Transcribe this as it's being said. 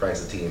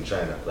Price of Tea in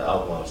China, the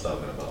album I was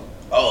talking about.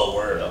 Oh,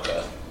 word,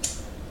 okay.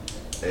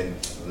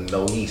 And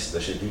No East, the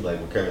shit you like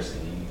with Currency.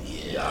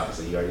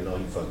 Obviously, you already know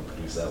he fucking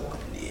produced that one.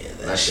 Yeah,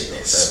 that shit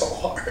is so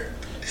hard.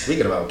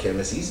 Speaking about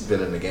chemists, he's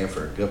been in the game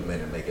for a good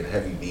minute making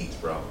heavy beats,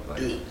 bro. Like,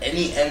 dude,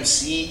 any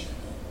MC,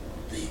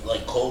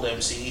 like Cold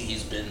MC,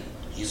 he's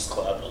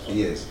collabed with him.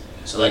 He is.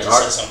 So that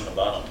just says something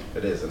about him.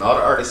 It is. And all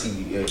the artists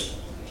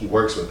he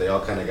works with, they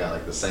all kind of got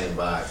like the same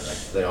vibe. Like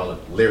they all are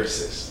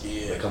lyricists.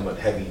 Yeah. They come with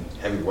heavy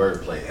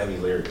wordplay, heavy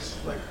lyrics.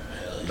 Like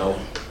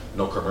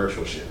no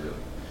commercial shit really.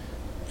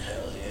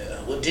 Hell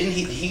yeah. Well, didn't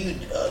he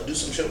do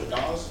some shit with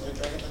Nas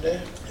like back in the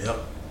day? Yep.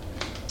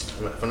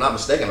 If I'm not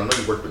mistaken, I know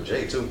he worked with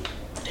Jay too.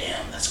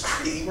 Damn, that's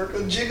crazy. He worked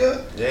with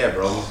Jigga? Yeah,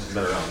 bro. He's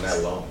been around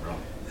that long, bro.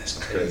 That's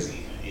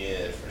crazy.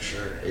 Yeah, for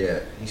sure. Yeah,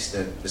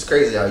 it's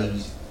crazy how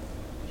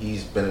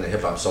he's been in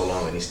hip hop so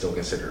long and he's still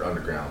considered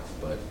underground.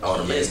 But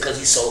it's because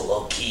he's so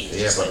low key.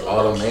 Yeah, but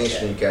all the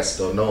mainstream cats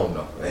still know him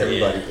though.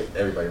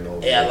 Everybody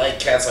knows him. Yeah, I like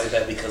cats like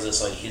that because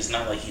it's like he's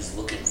not like he's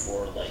looking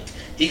for like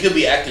he could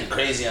be acting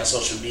crazy on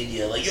social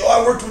media like yo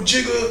I worked with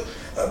Jigga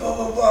blah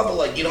blah blah, but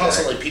like you know how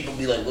so like people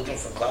be like looking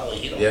for clout, like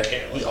he don't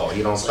care. Like,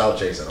 he don't clout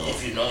chase at all.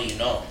 If you know, you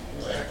know.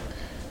 Like,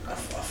 I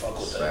fuck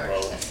with that,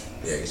 bro.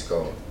 Yeah, he's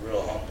cool.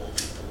 Real humble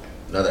people.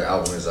 Another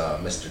album is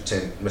Mr.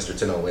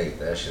 1008.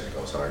 That shit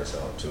goes hard as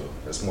hell too.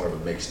 It's more of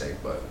a mixtape,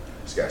 but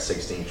it's got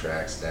 16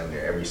 tracks. Damn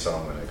near every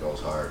song on it goes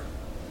hard.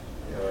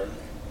 Yeah.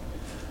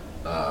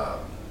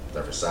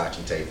 The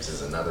Versace Tapes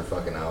is another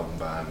fucking album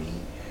by me.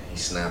 He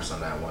snaps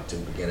on that one too,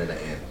 beginning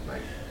to end.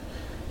 Like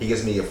he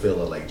gives me a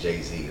feel of like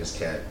Jay-Z. This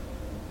cat,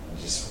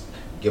 you just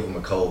give him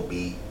a cold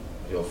beat,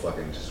 he'll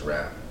fucking just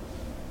rap.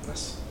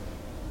 That's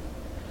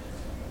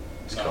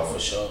for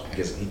sure.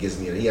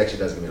 He actually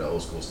does give me the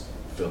old school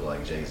feel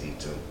like Jay-Z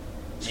too.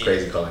 It's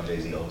crazy calling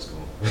Jay-Z old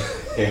school.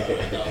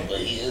 No, but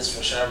he is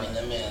for sure. I mean,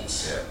 that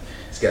man's. Yeah,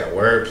 he's got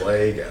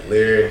wordplay, got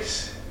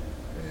lyrics.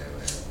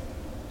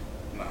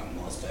 Yeah, man.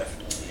 Nah, most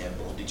definitely. Yeah,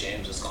 Boldy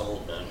James is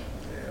cold, man.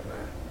 Yeah,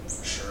 man.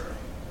 For sure.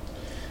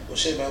 Well,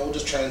 shit, man. We'll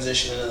just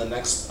transition into the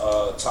next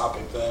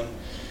topic then.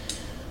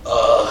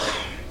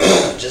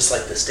 Just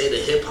like the state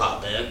of hip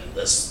hop, man.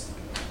 We're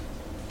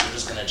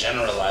just gonna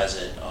generalize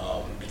it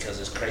because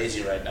it's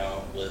crazy right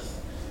now with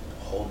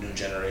a whole new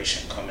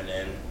generation coming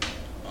in.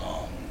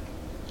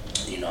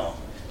 You know,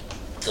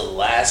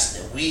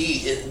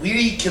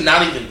 we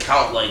cannot even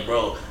count, like,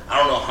 bro, I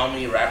don't know how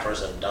many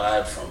rappers have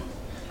died from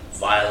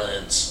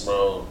violence,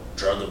 bro,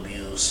 drug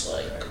abuse,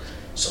 like,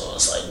 so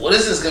it's like, what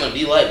is this gonna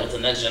be like with the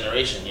next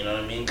generation, you know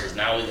what I mean? Because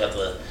now we got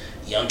the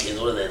young kids,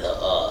 what are they,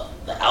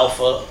 the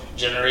alpha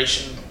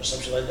generation or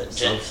something like that?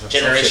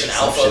 Generation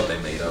Alpha. Some shit they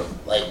made up.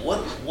 Like,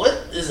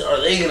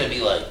 are they gonna be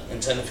like in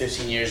 10 to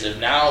 15 years if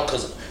now,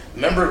 because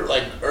remember,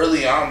 like,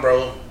 early on,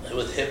 bro,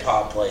 with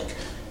hip-hop, like,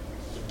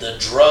 the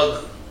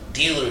drug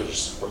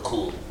dealers were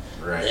cool.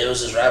 Right. It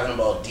was just rapping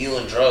about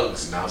dealing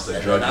drugs. Now it's the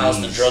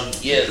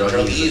druggies. The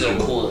druggies are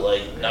cool.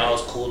 Like, now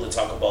it's cool to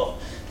talk about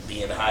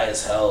being high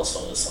as hell,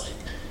 so it's like,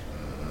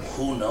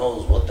 who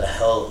knows what the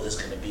hell is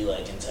going to be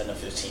like in 10 to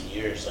 15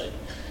 years. Like,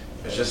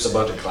 it's just a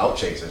bunch of clout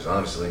chasers,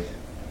 honestly.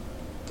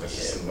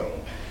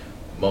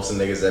 Most of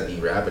the niggas that be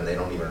rapping, they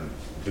don't even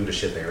do the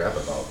shit they rap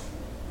about.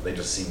 They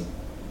just see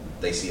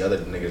other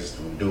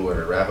niggas do it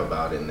or rap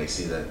about it, and they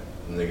see that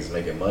niggas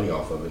making money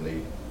off of it,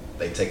 and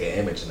they take an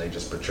image and they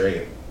just portray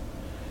it.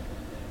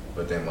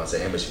 But then once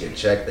the image get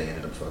checked, they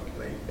end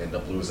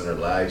up losing their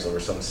lives over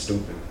something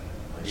stupid.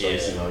 Like, so you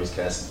see all these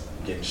cats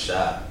getting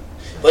shot.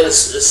 But it's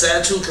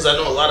sad too, because I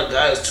know a lot of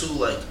guys too,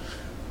 like,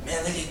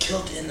 man, they get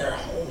killed in their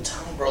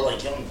hometown, bro.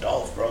 Like Young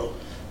Dolph, bro,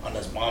 on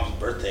his mom's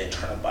birthday,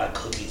 trying to buy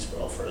cookies,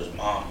 bro, for his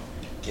mom,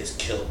 gets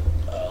killed.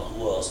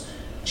 Who else?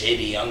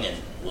 JB Youngin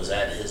was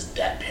at his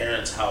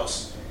parents'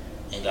 house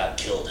and got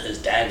killed.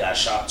 His dad got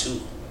shot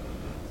too.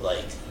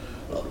 Like,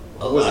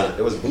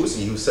 it was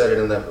Boosie who said it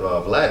in that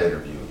Vlad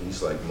interview.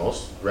 He's like,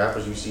 most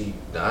rappers you see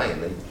dying,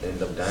 they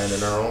end up dying in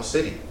their own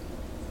city.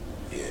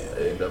 Yeah.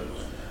 They end up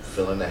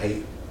feeling the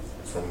hate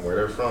from where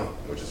they're from,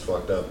 which is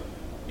fucked up.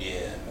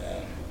 Yeah,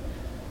 man.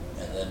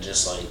 And then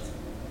just like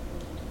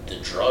the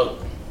drug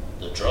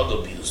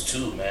abuse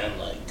too, man.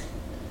 Like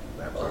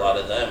a lot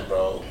of them,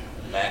 bro.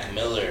 Mac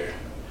Miller.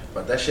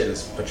 But that shit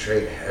is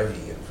portrayed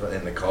heavy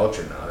in the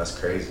culture now. That's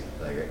crazy.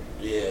 Like,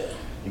 yeah.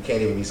 You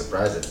can't even be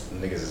surprised that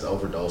niggas is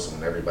overdosing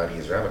when everybody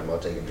is rapping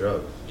about taking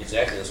drugs.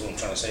 Exactly, that's what I'm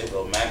trying to say,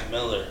 bro. Mac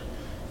Miller,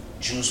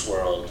 Juice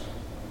WRLD.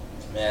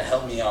 Man,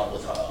 help me out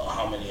with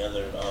how many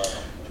other...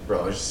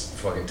 Bro, it's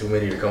fucking too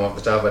many to come off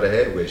the top of the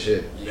head with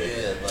shit.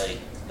 Yeah, like,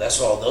 that's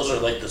all. Those are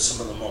like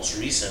some of the most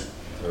recent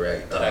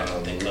right. that I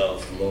can think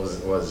of. Lil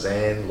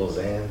Xan.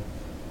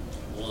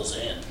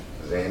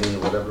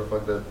 Zanny, whatever the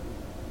fuck that...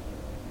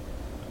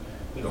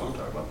 You know what I'm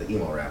talking about, the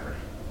emo rapper.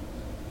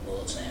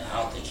 Lil Xan,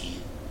 I don't think he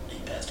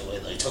passed away.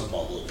 Like, talking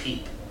about Lil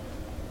Peep.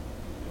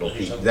 Lil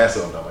Peep, that's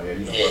what I'm talking about.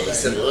 You know he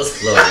said it wasn't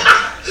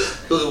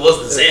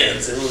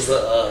Xans. It was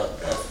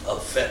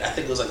I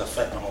think it was like a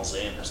fentanyl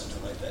Xan or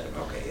something like that.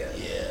 Okay, yeah.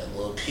 Yeah,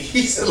 Lil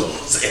Peep said Lil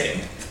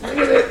Xan.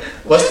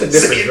 What's the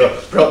difference,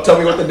 bro? Bro, tell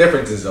me what the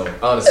difference is, though.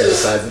 Honestly,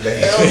 besides the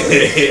name.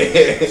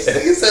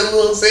 You said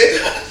Lil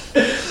Sid.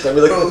 Let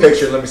me look at the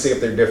picture. Let me see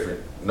if they're different.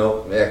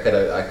 No, I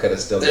could have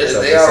still.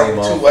 They are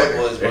two white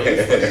boys, bro.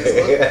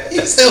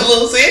 You said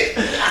Lil Sid.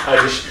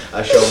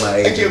 I show my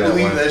age. I can't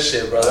believe that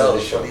shit, bro. That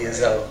was funny as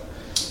hell.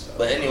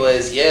 But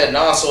anyways, yeah,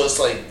 nah. So it's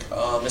like,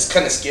 it's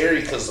kind of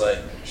scary because like.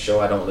 Show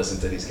I don't listen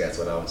to these cats.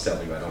 What I was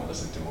telling you, I don't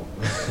listen to them.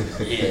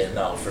 Yeah,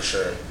 no, for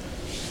sure.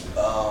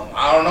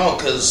 I don't know,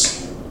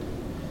 cause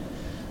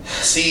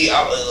see,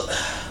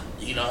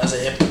 you know, as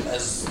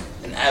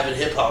an avid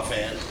hip hop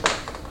fan,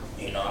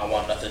 you know, I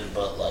want nothing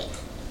but like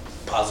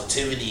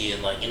positivity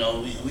and like, you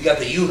know, we got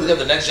the youth, we got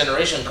the next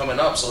generation coming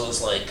up, so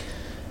it's like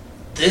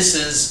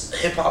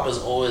hip hop is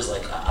always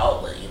like an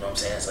outlet, you know what I'm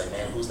saying? It's like,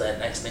 man, who's that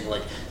next nigga?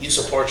 Like, you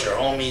support your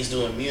homies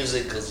doing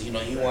music because you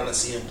know you want to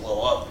see him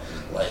blow up.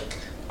 Like,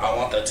 I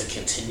want that to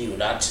continue,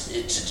 not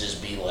it to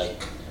just be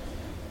like,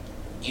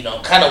 you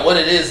know, kind of what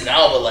it is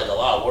now, but like a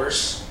lot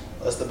worse.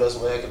 That's the best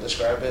way I could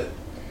describe it.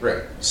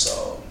 Right.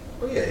 So.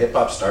 Well, yeah, hip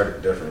hop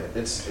started different.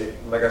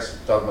 Like I was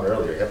talking about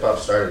earlier. Hip hop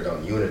started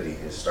on unity.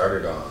 It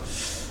started on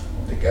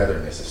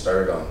togetherness. It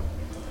started on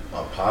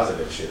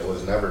positive shit. It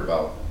was never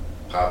about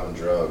popping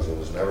drugs. It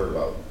was never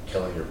about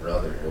killing your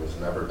brother. It was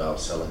never about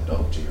selling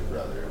dope to your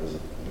brother. It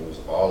was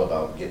all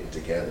about getting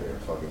together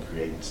and fucking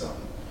creating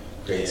something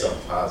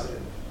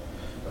positive,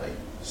 like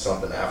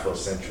something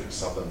Afrocentric,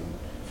 something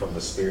from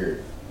the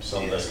spirit.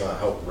 Something that's gonna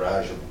help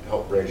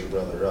raise your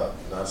brother up,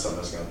 not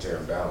something that's gonna tear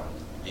him down.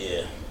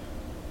 Yeah.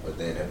 But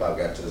then hip hop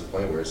got to this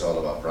point where it's all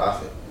about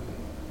profit.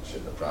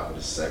 Shit, the profit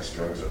is sex and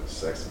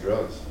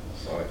drugs.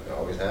 So it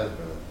always has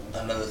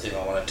been. Another thing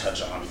I want to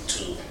touch on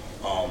too,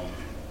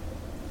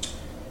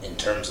 in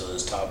terms of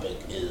this topic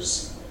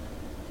is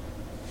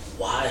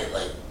why,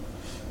 like,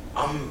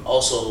 I'm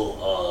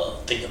also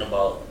thinking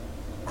about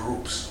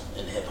groups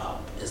in hip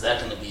hop. Is that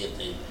going to be a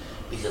thing?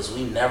 Because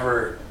we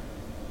never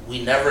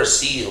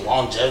see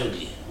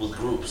longevity with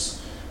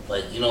groups.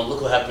 Like, you know,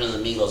 look what happened to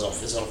the Migos.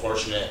 It's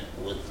unfortunate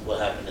with what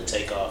happened to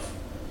Takeoff,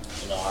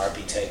 you know,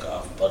 R.I.P.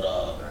 Takeoff. But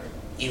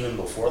even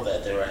before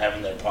that, they were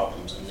having their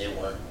problems and they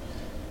weren't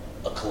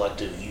a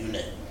collective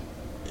unit.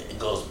 It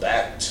goes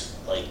back to,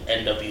 like,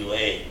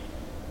 NWA.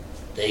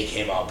 They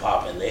came out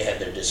popping. They had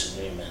their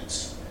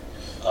disagreements.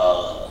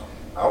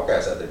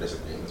 Outkast had their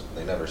disagreements, but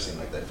they never seemed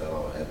like they fell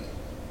all heavy.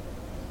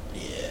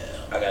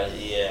 I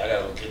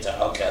gotta look into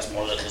Outkast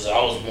more because I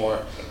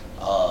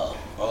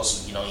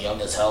was you know, young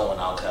as hell when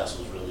Outkast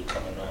was really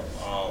coming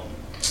up.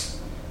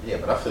 Yeah,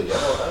 but I feel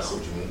I see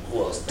what you mean.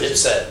 Who else?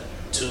 Dipset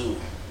too.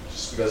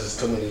 Just because there's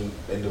too many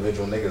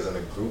individual niggas in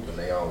a group and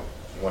they all,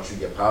 once you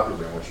get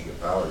popular and once you get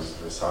power,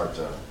 it's hard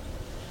to.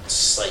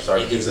 It's like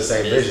to keep the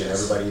same vision.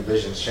 Everybody's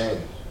visions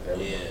change.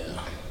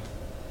 Yeah.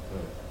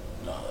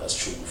 No, that's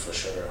true for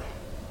sure.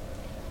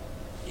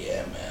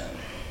 Yeah, man.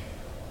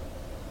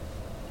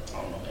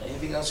 I don't know, man.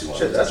 Anything else you want?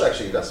 Shit, that's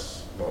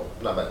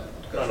not bad.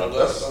 No,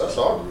 that's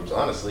all groups.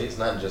 Honestly, it's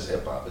not just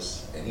hip hop.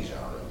 It's any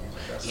genre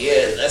of music.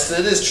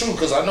 It is true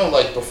because I know,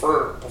 like,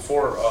 before the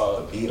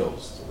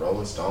Beatles, the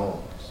Rolling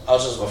Stones, I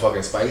was just the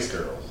fucking Spice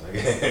Girls.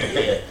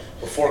 Yeah,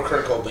 before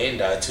Kurt Cobain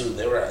died too,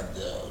 they were at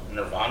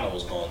Nirvana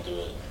was going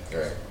through it.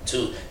 Right.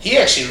 Too. He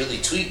actually really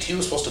tweaked. He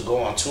was supposed to go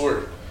on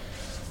tour,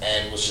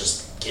 and was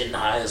just getting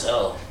high as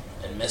hell,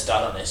 and missed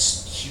out on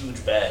this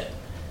huge bag.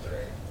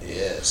 Right.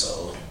 Yeah.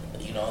 So,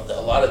 you know,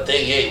 a lot of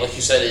things. Yeah, like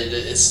you said,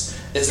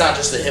 it's not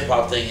just a hip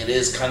hop thing. It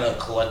is kind of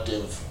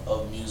collective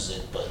of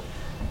music. But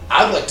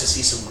I'd like to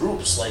see some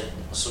groups, like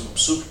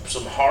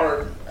some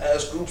hard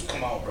ass groups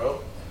come out,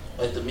 bro.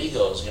 Like the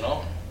Migos, you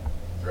know.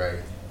 Right.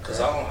 Because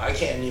I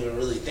can't even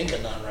really think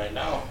of none right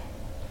now.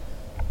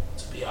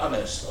 To be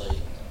honest, like.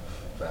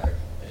 Fact.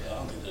 Yeah, I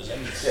don't think there's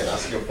any. Yeah,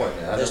 that's a good point,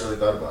 man. I never really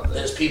thought about that.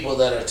 There's people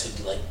that are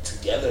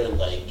together,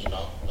 like, you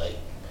know, like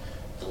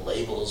the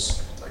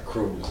labels. Like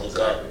crew,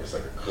 exactly. It's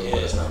like a crew,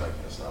 but it's not like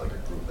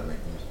a group that make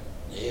music.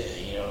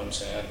 Yeah, you know what I'm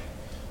saying.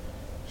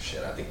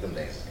 Shit, I think them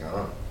days is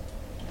gone.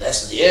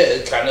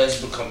 It kind of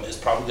has become. It's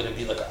probably gonna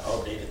be like an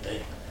outdated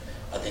thing.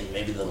 I think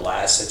maybe the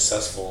last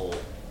successful,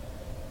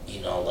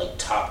 you know, like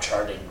top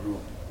charting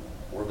group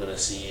we're gonna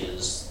see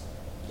is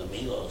the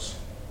Migos.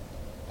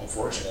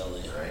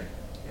 Unfortunately. Right.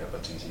 Yeah,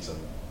 but you see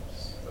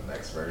the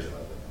next version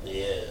of it.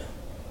 Yeah.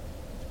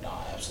 No,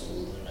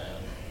 absolutely,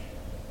 man.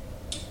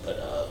 But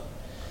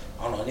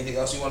I don't know. Anything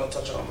else you want to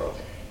touch on, bro?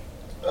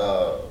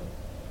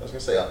 I was gonna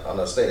say on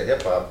the state of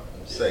hip hop.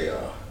 Say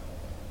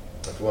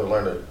if you want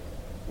to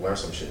learn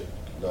some shit,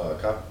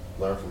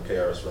 learn from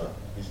KRS Run.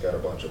 He's got a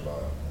bunch of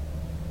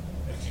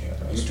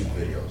YouTube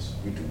videos.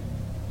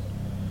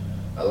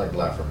 I learned a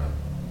lot from him.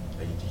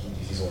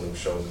 He's the one who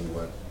showed me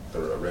what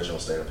the original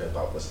state of hip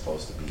hop was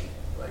supposed to be.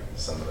 Like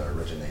some of the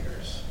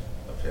originators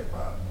of hip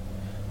hop.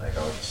 Like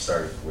I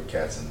started with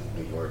cats in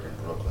New York and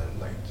Brooklyn,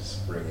 like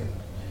just bringing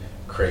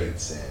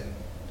crates and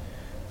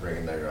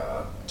bringing their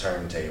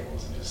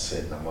turntables and just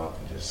setting them up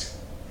and just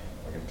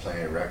fucking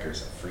playing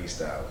records and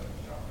freestyling,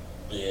 you know.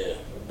 Yeah.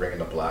 Bringing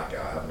the block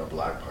out, having a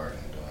block party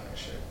and doing that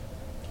shit.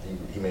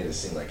 He made it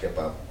seem like hip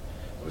hop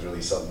was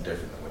really something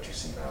different than what you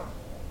see now.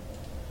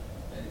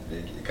 And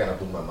it kind of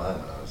blew my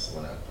mind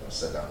when I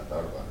sat down and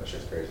thought about it. That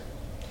shit's crazy.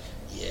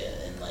 Yeah,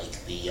 and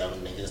like the young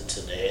niggas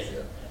today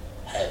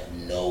have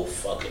no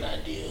fucking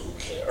idea who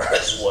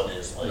KRS-One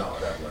is. Like, no,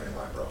 that blew my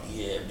mind, bro.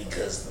 Yeah,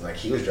 because like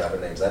he was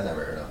dropping names I'd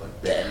never heard of,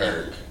 like Big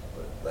Kirk,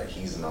 but like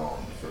he's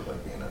known for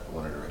like being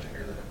one of the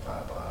originators of hip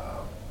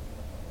hop.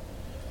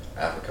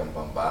 African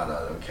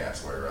Bombada, them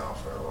cats were around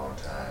for a long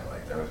time.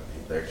 Like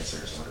they're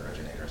considered some of the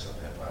originators of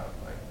hip hop.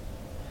 Like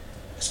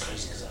it's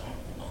crazy because I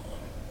don't know them.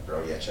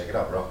 Bro, yeah, check it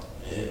out, bro.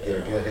 Yeah, get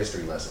a good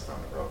history lesson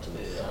from it, bro. Too.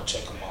 Yeah, I'll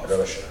check them out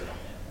for sure.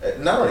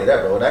 Not only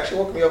that, bro, it actually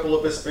woke me up a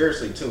little bit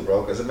spiritually too,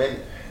 bro, because it made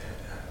me,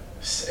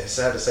 it's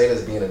sad to say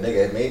this being a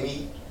nigga, it made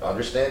me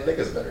understand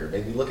niggas better. It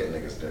made me look at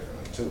niggas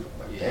differently too.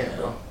 Like, damn,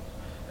 bro.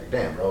 Like,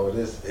 damn, bro,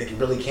 it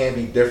really can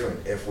be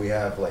different if we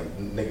have, like,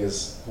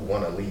 niggas who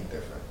want to lead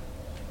different.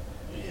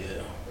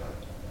 Yeah.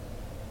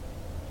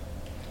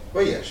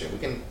 But yeah, shit, we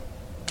can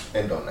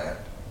end on that.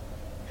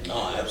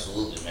 No,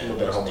 absolutely, man. A little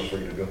bit of homework for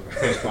you to do.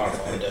 It's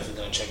powerful. I'm definitely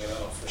going to check it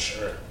out for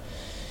sure.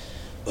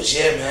 But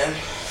yeah, man,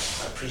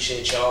 I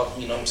appreciate y'all,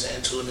 you know what I'm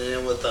saying, tuning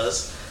in with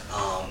us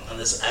on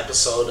this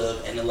episode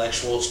of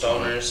Intellectual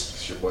Stoners.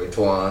 It's your boy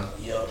Twan.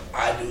 Yep,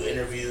 I do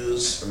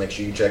interviews. So make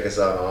sure you check us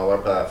out on all our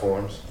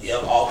platforms.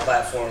 Yep, all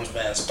platforms,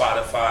 man.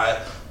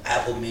 Spotify,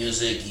 Apple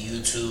Music,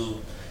 YouTube.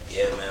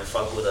 Yeah, man,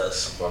 fuck with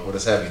us. Fuck with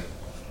us heavy.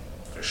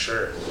 For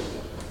sure.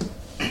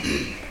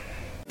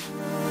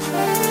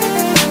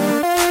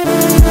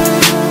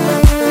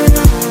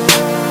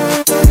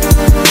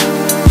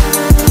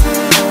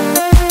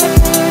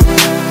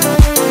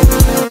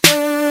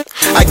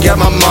 I got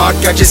my mark,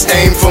 I just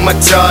aim for my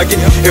target.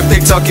 If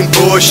they talking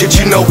bullshit,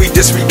 you know we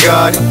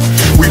disregard it.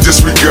 We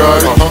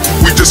disregard it,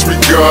 we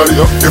disregard it.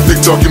 If they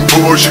talking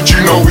bullshit,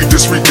 you know we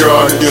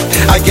disregard it.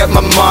 I got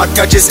my mark,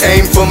 I just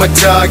aim for my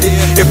target.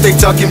 If they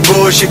talking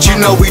bullshit, you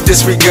know we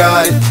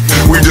disregard it.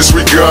 We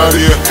disregard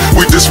it,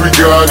 we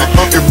disregard it.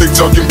 If they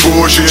talking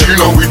bullshit, you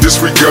know we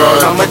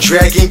disregard it. I'm a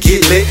dragon,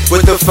 get lit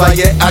with the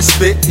fire I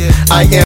spit. I am